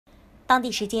当地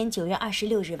时间9月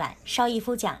26日晚，邵逸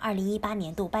夫奖2018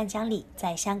年度颁奖礼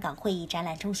在香港会议展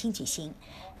览中心举行。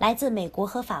来自美国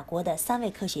和法国的3位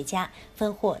科学家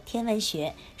分获天文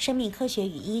学、生命科学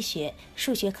与医学、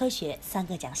数学科学3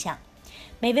个奖项，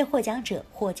每位获奖者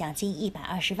获奖金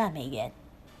120万美元。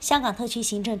香港特区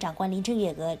行政长官林郑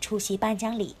月娥出席颁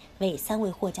奖礼，为3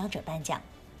位获奖者颁奖。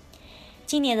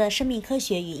今年的生命科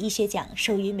学与医学奖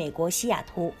授予美国西雅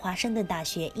图华盛顿大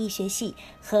学医学系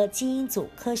和基因组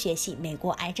科学系美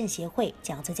国癌症协会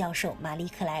讲座教授玛丽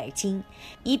克莱尔金，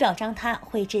以表彰他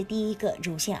绘制第一个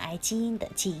乳腺癌基因的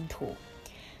基因图。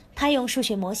他用数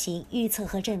学模型预测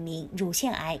和证明乳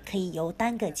腺癌可以由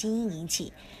单个基因引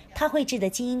起。他绘制的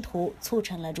基因图促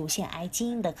成了乳腺癌基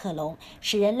因的克隆，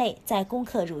使人类在攻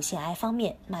克乳腺癌方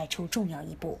面迈出重要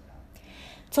一步。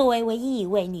作为唯一一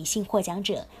位女性获奖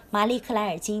者，玛丽克莱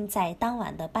尔金在当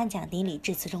晚的颁奖典礼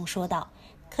致辞中说道：“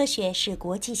科学是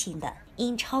国际性的，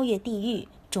应超越地域、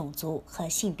种族和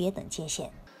性别等界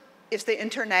限。” Is the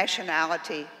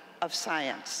internationality of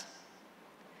science.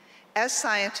 As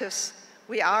scientists,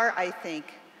 we are, I think,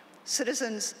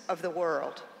 citizens of the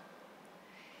world.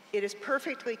 It is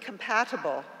perfectly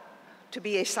compatible to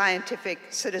be a scientific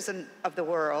citizen of the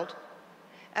world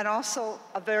and also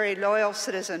a very loyal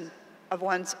citizen of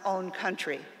one's own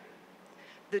country.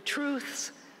 The truths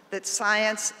that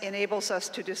science enables us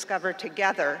to discover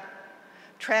together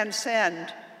transcend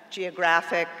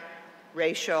geographic,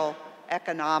 racial,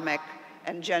 economic,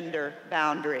 and gender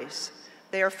boundaries.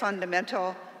 They are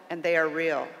fundamental and they are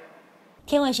real.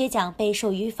 天文学奖被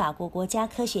授予法国国家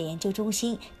科学研究中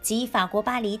心及法国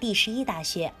巴黎第11大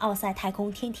学奥赛太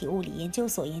空天体物理研究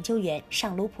所研究员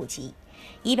尚鲁普吉，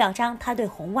以表彰他对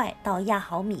红外到亚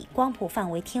毫米光谱范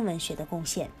围天文学的贡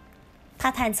献。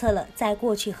他探测了在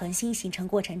过去恒星形成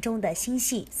过程中的星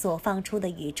系所放出的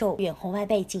宇宙远红外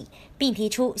背景，并提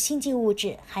出星际物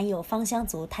质含有芳香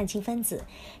族碳氢分子，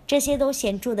这些都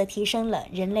显著地提升了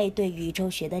人类对宇宙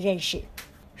学的认识。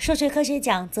数学科学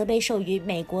奖则被授予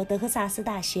美国德克萨斯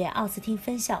大学奥斯汀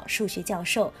分校数学教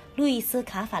授路易斯·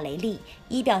卡法雷利，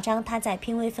以表彰他在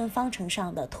偏微分方程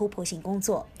上的突破性工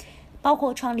作，包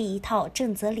括创立一套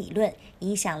正则理论，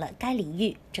影响了该领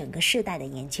域整个世代的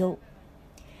研究。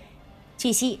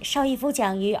据悉，邵逸夫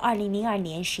奖于2002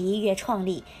年11月创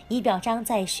立，以表彰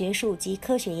在学术及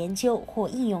科学研究或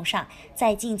应用上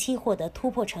在近期获得突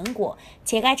破成果，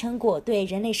且该成果对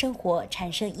人类生活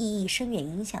产生意义深远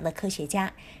影响的科学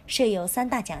家。设有3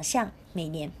大奖项，每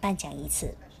年颁奖1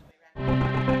次。